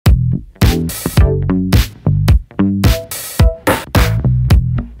Welcome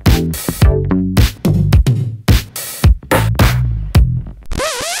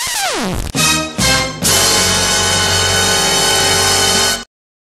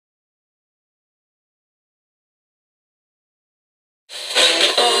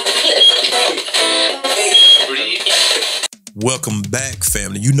back,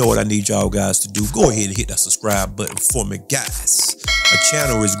 family. You know what I need y'all guys to do. Go ahead and hit that subscribe button for me, guys. My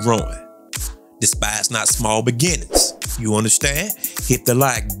channel is growing. Despise not small beginnings. You understand? Hit the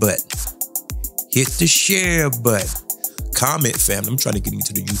like button. Hit the share button. Comment, family. I'm trying to get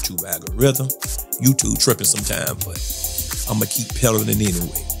into the YouTube algorithm. YouTube tripping sometime, but I'm going to keep peddling it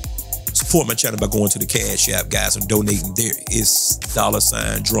anyway. Support my channel by going to the Cash App, guys, and donating there. It's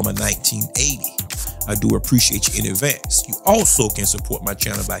 $Drummer1980. I do appreciate you in advance. You also can support my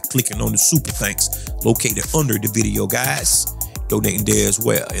channel by clicking on the super thanks located under the video, guys. Donating there as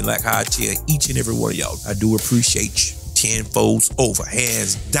well. And like how I tell each and every one of y'all, I do appreciate you tenfolds over,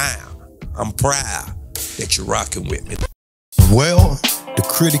 hands down. I'm proud that you're rocking with me. Well, the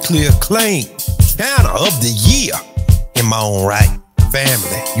critically acclaimed channel of the year in my own right.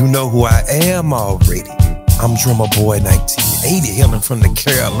 Family, you know who I am already. I'm Drummer Boy 1980, hailing from the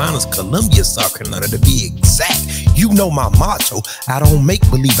Carolinas, Columbia, South Carolina to be exact. You know my motto, I don't make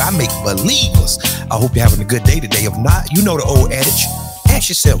believe, I make believers. I hope you're having a good day today. If not, you know the old adage, ask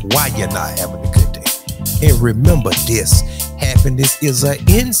yourself why you're not having a good day. And remember this, happiness is an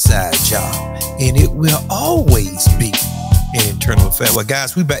inside job, and it will always be an internal affair. Well,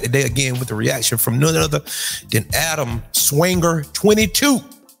 guys, we back today again with a reaction from none other than Adam22.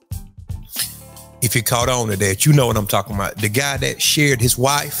 If you caught on to that, you know what I'm talking about. The guy that shared his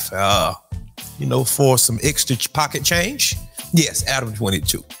wife, you know, for some extra pocket change. Yes,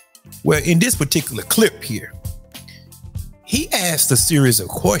 Adam22. Well, in this particular clip here, he asked a series of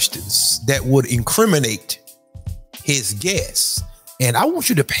questions that would incriminate his guests. And I want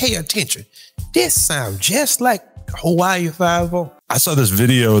you to pay attention. This sounds just like Hawaii 5-0. I saw this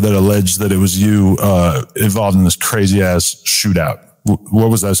video that alleged that it was you involved in this crazy ass shootout.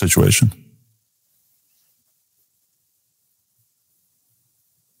 What was that situation?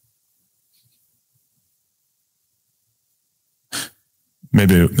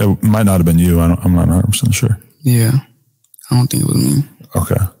 Maybe it might not have been you. I'm not 100% sure. Yeah, I don't think it was me.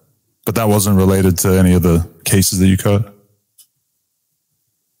 Okay. But that wasn't related to any of the cases that you caught?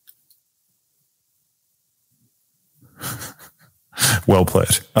 Well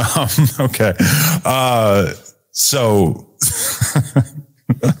played. Okay. So...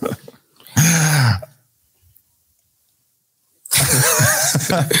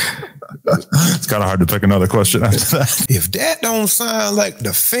 It's kind of hard to pick another question after that. If that don't sound like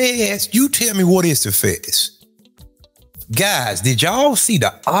the feds, you tell me what is the feds. Guys, did y'all see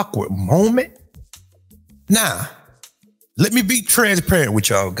the awkward moment? Now, let me be transparent with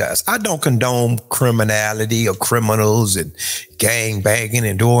y'all guys. I don't condone criminality or criminals and gang banging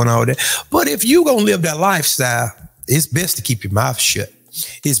and doing all that. But if you gonna live that lifestyle, it's best to keep your mouth shut.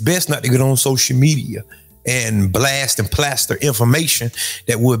 It's best not to get on social media and blast and plaster information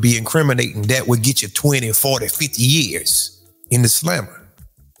that would be incriminating, that would get you 20, 40, 50 years in the slammer.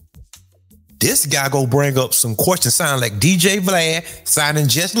 This guy go bring up some questions sound like DJ Vlad, sounding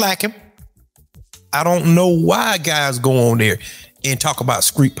just like him. I don't know why guys go on there and talk about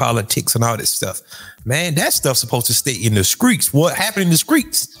street politics and all this stuff. Man, that stuff's supposed to stay in the streets. What happened in the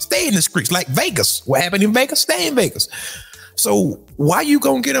streets? Stay in the streets, like Vegas. What happened in Vegas? Stay in Vegas. So why you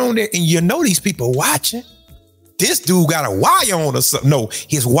gonna get on there and you know these people watching? This dude got a wire on or something. No,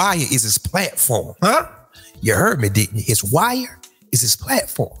 his wire is his platform, huh? You heard me, didn't you? His wire is his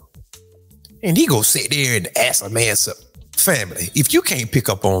platform. And he go sit there and ask a man something. Family, if you can't pick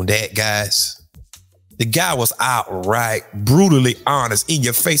up on that, guys, the guy was outright brutally honest in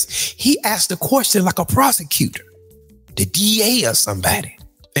your face. He asked a question like a prosecutor, the DA or somebody.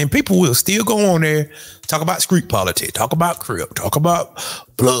 And people will still go on there, talk about street politics, talk about crib, talk about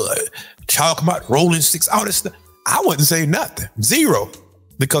blood, talk about rolling six, all this stuff. I wouldn't say nothing, zero,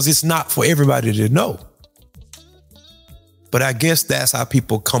 because it's not for everybody to know. But I guess that's how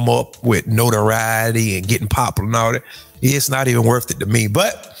people come up with notoriety and getting popular and all that. It's not even worth it to me,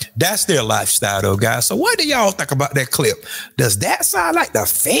 but that's their lifestyle though, guys. So what do y'all think about that clip? Does that sound like the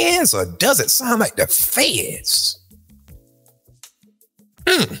feds or does it sound like the feds?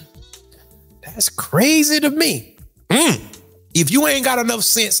 That's crazy to me. If you ain't got enough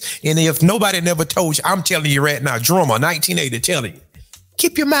sense, and if nobody never told you, I'm telling you right now, Drummer 1980 telling you,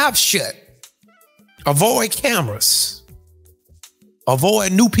 keep your mouth shut. Avoid cameras.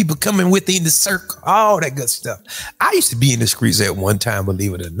 Avoid new people coming within the circle, all that good stuff. I used to be in the streets at one time,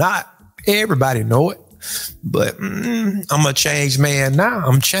 believe it or not, Everybody know it. But I'm a changed man now.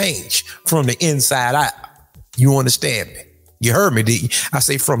 I'm changed from the inside out. You understand me? You heard me, didn't you? I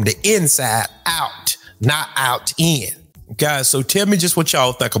say from the inside out, not out in. Guys, so tell me just what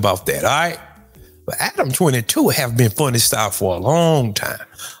y'all think about that, all right? But Adam22 have been funny style for a long time.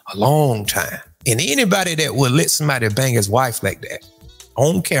 A long time. And anybody that would let somebody bang his wife like that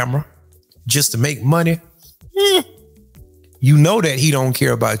on camera just to make money, you know that he don't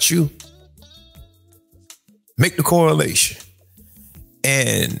care about you. Make the correlation.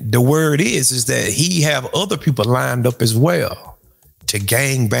 And the word is that he have other people lined up as well to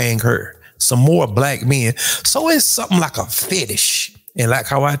gang bang her. Some more black men. So it's something like a fetish. And like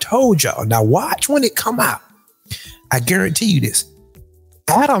how I told y'all, now watch when it come out. I guarantee you this.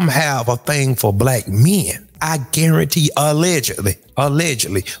 Adam have a thing for black men. I guarantee, allegedly,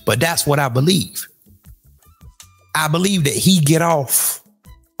 but that's what I believe. I believe that he get off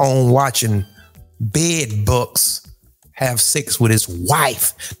on watching bed bucks have sex with his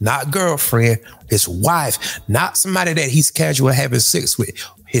wife, not girlfriend, his wife, not somebody that he's casual having sex with,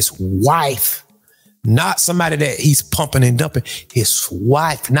 his wife, not somebody that he's pumping and dumping, his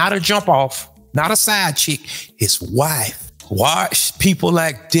wife, not a jump off, not a side chick, his wife. Watch people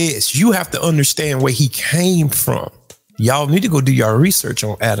like this. You have to understand where he came from. Y'all need to go do your research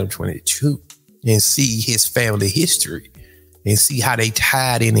on Adam22 and see his family history and see how they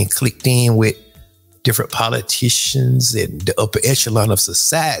tied in and clicked in with different politicians and the upper echelon of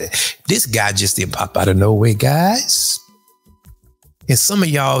society. This guy just didn't pop out of nowhere, guys. And some of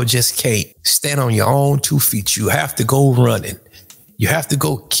y'all just can't stand on your own 2 feet. You have to go running. You have to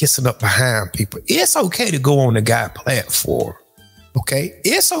go kissing up behind people. It's okay to go on the guy platform. Okay?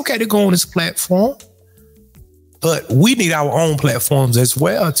 It's okay to go on his platform. But we need our own platforms as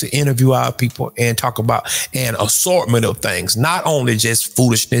well to interview our people and talk about an assortment of things, not only just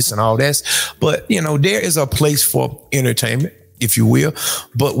foolishness and all that, but, you know, there is a place for entertainment, if you will,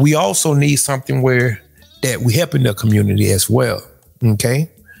 but we also need something where that we help in the community as well, okay?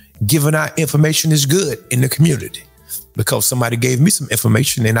 Giving out information is good in the community because somebody gave me some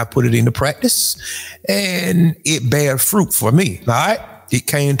information and I put it into practice and it bare fruit for me, all right? It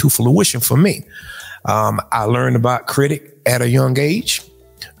came to fruition for me. I learned about credit at a young age.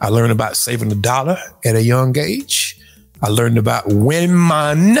 I learned about saving $1 at a young age. I learned about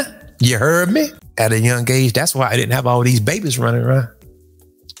women, you heard me, at a young age. That's why I didn't have all these babies running around.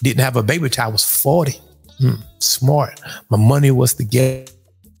 Didn't have a baby till I was 40. Smart. My money was together.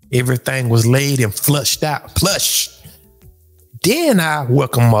 Everything was laid and flushed out, plush. Then I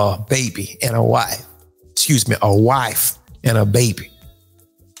welcome a baby and a wife. Excuse me, a wife and a baby.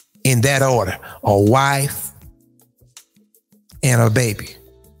 In that order, a wife and a baby.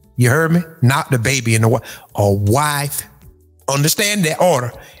 You heard me? Not the baby and the wife. A wife, understand that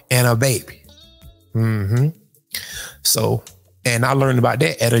order, and a baby. So, and I learned about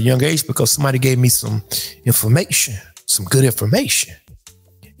that at a young age because somebody gave me some information, some good information.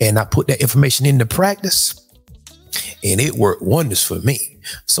 And I put that information into practice and it worked wonders for me.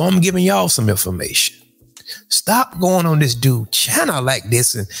 So I'm giving y'all some information. Stop going on this dude channel like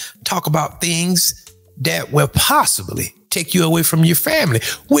this and talk about things that will possibly take you away from your family,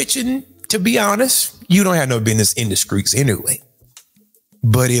 which, to be honest, you don't have no business in the streets anyway.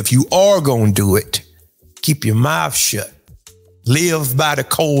 But if you are going to do it, keep your mouth shut. Live by the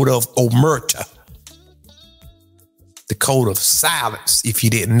code of omerta, the code of silence, if you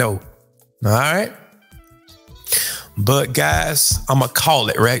didn't know. All right? But guys, I'm going to call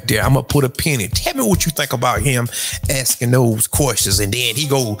it right there. I'm going to put a pin in. Tell me what you think about him asking those questions. And then he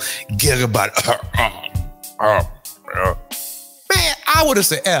go get about man, I would have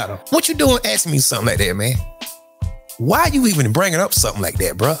said, Adam, what you doing asking me something like that, man? Why you even bringing up something like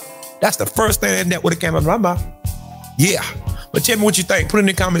that, bro? That's the first thing that would have came out of my mouth. Yeah. But tell me what you think. Put it in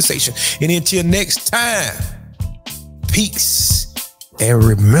the comment section. And until next time, peace. And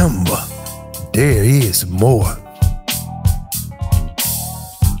remember, there is more.